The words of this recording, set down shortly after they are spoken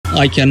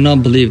I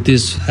cannot believe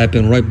this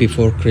happened right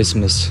before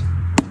Christmas.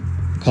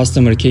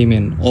 Customer came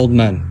in, old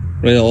man,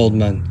 really old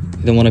man.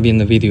 He didn't want to be in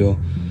the video.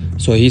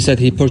 So he said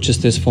he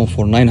purchased this phone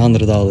for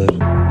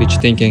 $900, which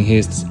thinking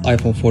his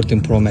iPhone 14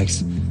 Pro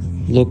Max.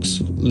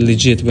 Looks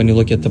legit when you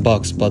look at the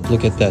box, but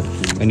look at that.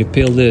 When you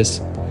peel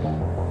this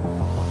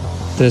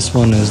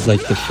one is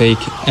like the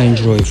fake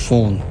Android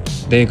phone.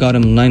 They got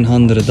him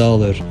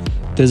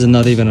 $900. This is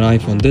not even an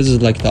iPhone. This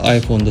is like the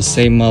iPhone, the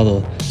same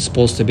model. It's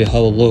supposed to be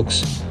how it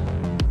looks.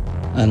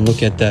 And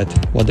look at that,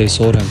 what they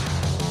sold him.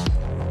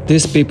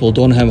 These people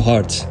don't have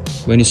hearts.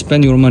 When you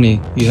spend your money,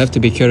 you have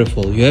to be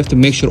careful. You have to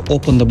make sure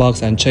open the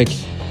box and check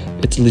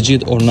it's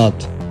legit or not.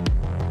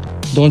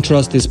 Don't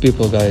trust these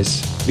people,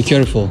 guys. Be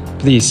careful,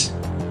 please.